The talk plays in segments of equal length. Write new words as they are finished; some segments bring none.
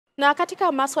Na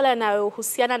katika masuala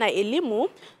yanayohusiana na elimu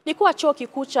ni kuwa Chuo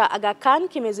Kikuu cha Aga Khan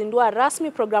kimezindua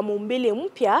rasmi programu mbili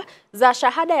mpya za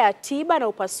shahada ya tiba na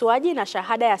upasuaji na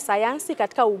shahada ya sayansi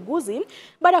katika uuguzi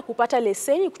baada ya kupata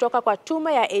leseni kutoka kwa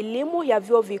Tume ya Elimu ya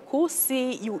Vyuo Vikuu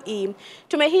CUE.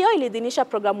 Tume hiyo iliidhinisha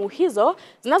programu hizo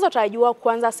zinazotarajiwa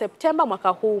kuanza Septemba mwaka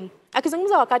huu.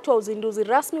 Akizungumza wakati wa uzinduzi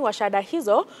rasmi wa shahada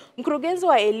hizo, mkurugenzi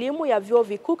wa elimu ya vyuo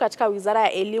vikuu katika Wizara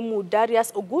ya Elimu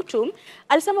Darius Ogutu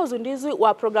alisema uzinduzi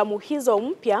wa programu hizo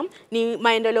mpya ni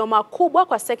maendeleo makubwa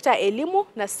kwa sekta ya elimu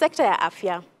na sekta ya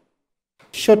afya.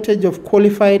 Shortage of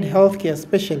qualified healthcare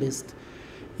specialists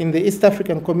in the East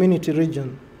African Community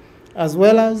region, as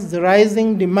well as the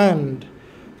rising demand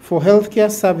for healthcare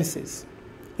services,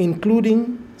 including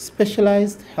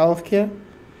specialized healthcare,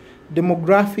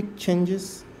 demographic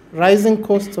changes, rising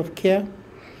costs of care,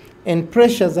 and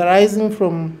pressures arising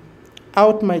from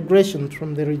out-migration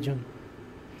from the region.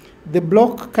 The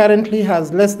bloc currently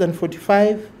has less than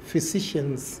 45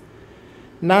 physicians,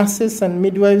 nurses and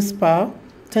midwives per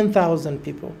 10,000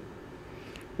 people.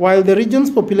 While the region's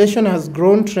population has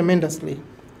grown tremendously,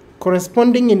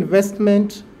 corresponding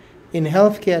investment in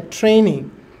healthcare training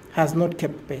has not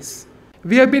kept pace.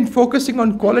 We have been focusing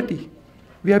on quality.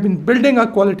 We have been building our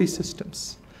quality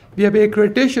systems. We have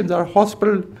accreditations. Our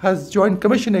hospital has joint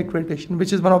commission accreditation,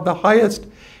 which is one of the highest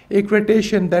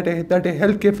accreditation that a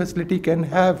healthcare facility can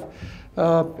have,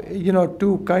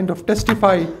 to kind of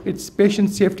testify its patient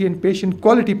safety and patient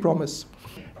quality promise.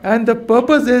 And the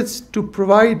purpose is to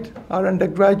provide our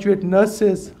undergraduate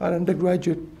nurses, our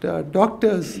undergraduate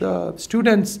doctors,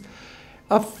 students,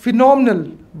 a phenomenal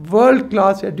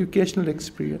world-class educational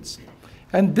experience.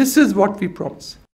 And this is what we promise.